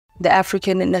The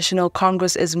African National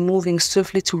Congress is moving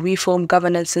swiftly to reform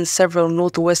governance in several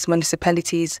northwest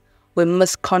municipalities, where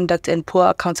misconduct and poor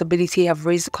accountability have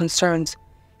raised concerns.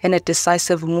 In a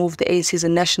decisive move, the ANC's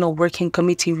National Working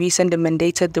Committee recently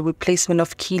mandated the replacement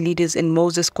of key leaders in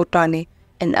Moses Kotane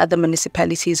and other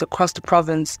municipalities across the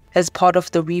province. As part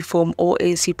of the reform, all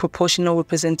ANC proportional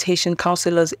representation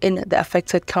councillors in the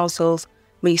affected councils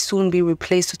may soon be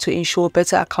replaced to ensure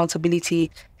better accountability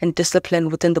and discipline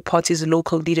within the party's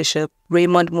local leadership.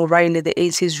 Raymond Moraile, the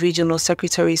ANC's regional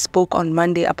secretary, spoke on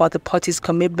Monday about the party's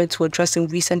commitment to addressing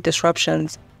recent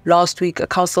disruptions. Last week, a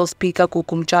council speaker,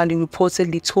 Kukumjali,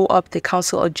 reportedly tore up the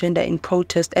council agenda in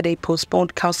protest at a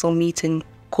postponed council meeting,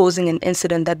 causing an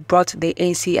incident that brought the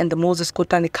ANC and the Moses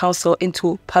Kotane Council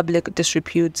into public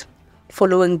disrepute.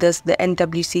 Following this, the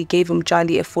NWC gave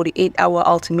Mjali a 48-hour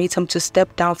ultimatum to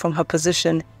step down from her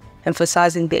position,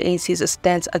 emphasizing the ANC's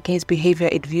stance against behavior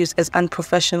it views as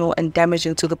unprofessional and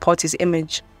damaging to the party's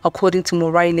image. According to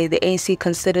Moraile, the ANC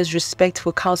considers respect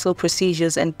for council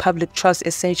procedures and public trust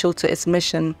essential to its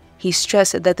mission. He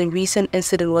stressed that the recent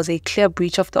incident was a clear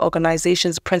breach of the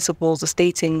organization's principles,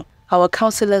 stating, "Our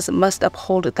councillors must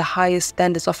uphold the highest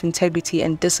standards of integrity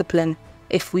and discipline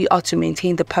if we are to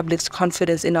maintain the public's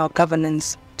confidence in our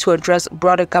governance." To address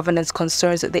broader governance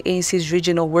concerns, the ANC's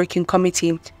Regional Working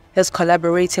Committee is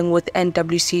collaborating with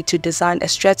NWC to design a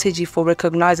strategy for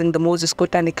recognizing the Moses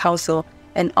Kotane Council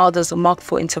and others marked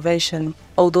for intervention.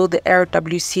 Although the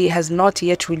RWC has not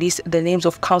yet released the names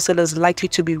of councillors likely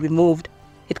to be removed,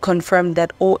 it confirmed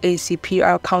that all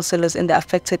ACPR councillors in the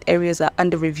affected areas are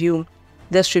under review.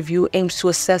 This review aims to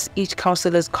assess each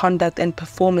councillor's conduct and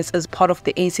performance as part of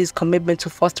the ANC's commitment to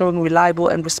fostering reliable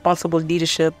and responsible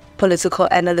leadership. Political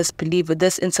analysts believe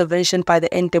this intervention by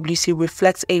the NWC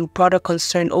reflects a broader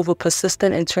concern over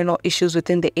persistent internal issues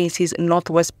within the ANC's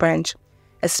Northwest branch,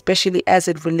 especially as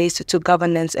it relates to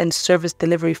governance and service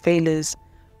delivery failures.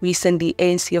 Recently,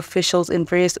 ANC officials in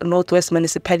various Northwest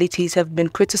municipalities have been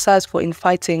criticized for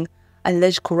infighting,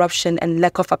 alleged corruption and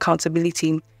lack of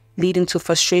accountability, leading to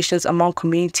frustrations among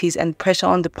communities and pressure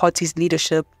on the party's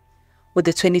leadership. With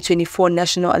the 2024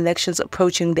 national elections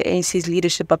approaching, the ANC's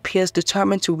leadership appears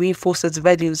determined to reinforce its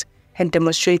values and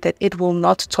demonstrate that it will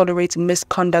not tolerate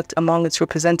misconduct among its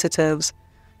representatives.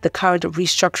 The current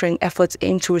restructuring efforts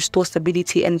aim to restore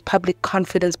stability and public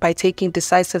confidence by taking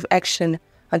decisive action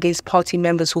against party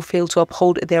members who fail to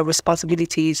uphold their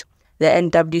responsibilities. The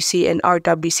NWC and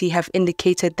RWC have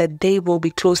indicated that they will be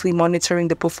closely monitoring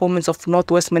the performance of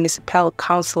Northwest municipal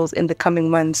councils in the coming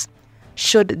months.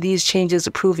 Should these changes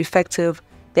prove effective,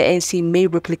 the ANC may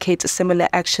replicate similar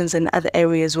actions in other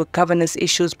areas where governance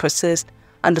issues persist,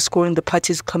 underscoring the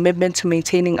party's commitment to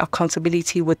maintaining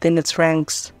accountability within its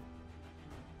ranks.